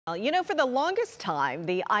Well, you know, for the longest time,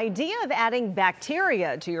 the idea of adding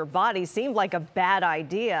bacteria to your body seemed like a bad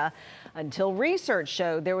idea until research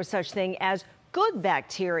showed there was such thing as good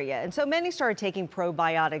bacteria. And so many started taking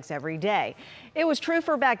probiotics every day. It was true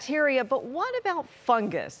for bacteria, but what about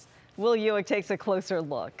fungus? Will Ewick takes a closer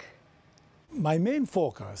look. My main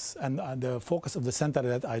focus and the focus of the center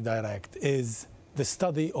that I direct is the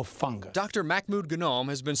study of fungus. Dr. Mahmoud Ghannoum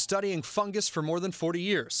has been studying fungus for more than 40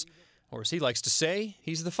 years. Or as he likes to say,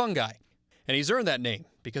 he's the fungi. And he's earned that name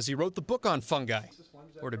because he wrote the book on fungi.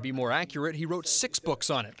 Or to be more accurate, he wrote 6 books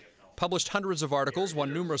on it, published hundreds of articles,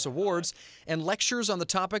 won numerous awards, and lectures on the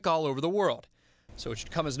topic all over the world. So it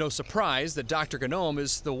should come as no surprise that Dr. Ghannoum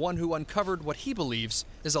is the one who uncovered what he believes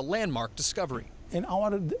is a landmark discovery. In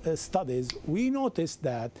our studies, we noticed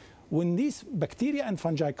that when these bacteria and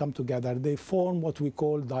fungi come together, they form what we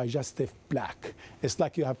call digestive plaque. It's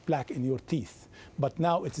like you have plaque in your teeth, but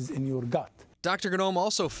now it is in your gut. Dr. Ghannoum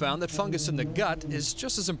also found that fungus in the gut is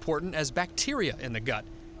just as important as bacteria in the gut,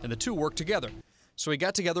 and the two work together. So he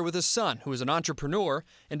got together with his son, who is an entrepreneur,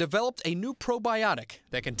 and developed a new probiotic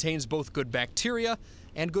that contains both good bacteria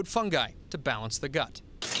and good fungi to balance the gut.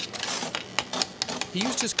 He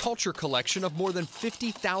used his culture collection of more than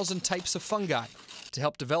 50,000 types of fungi to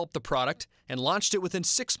help develop the product and launched it within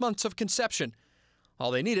 6 months of conception. All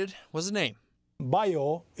they needed was a name.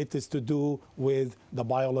 Bio, it is to do with the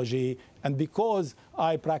biology, and because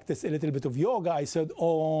I practice a little bit of yoga, I said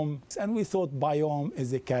OM, and we thought BIOHM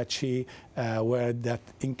is a catchy word that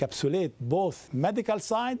encapsulates both medical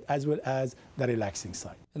side as well as the relaxing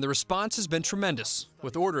side. And the response has been tremendous,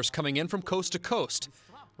 with orders coming in from coast to coast,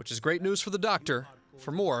 which is great news for the doctor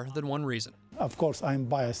for more than one reason. Of course, I'm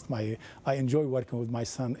biased. I enjoy working with my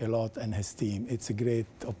son a lot and his team. It's a great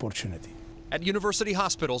opportunity. At University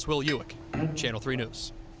Hospitals, Will Ewick, Channel 3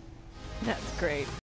 News. That's great.